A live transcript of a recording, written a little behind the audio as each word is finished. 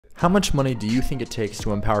How much money do you think it takes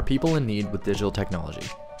to empower people in need with digital technology?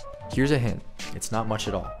 Here's a hint, it's not much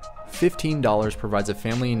at all. $15 provides a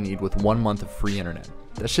family in need with 1 month of free internet.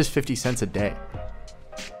 That's just 50 cents a day.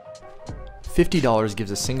 $50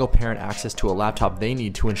 gives a single parent access to a laptop they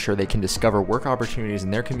need to ensure they can discover work opportunities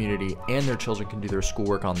in their community and their children can do their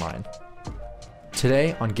schoolwork online.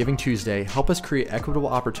 Today, on Giving Tuesday, help us create equitable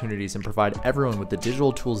opportunities and provide everyone with the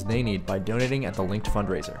digital tools they need by donating at the linked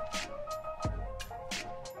fundraiser.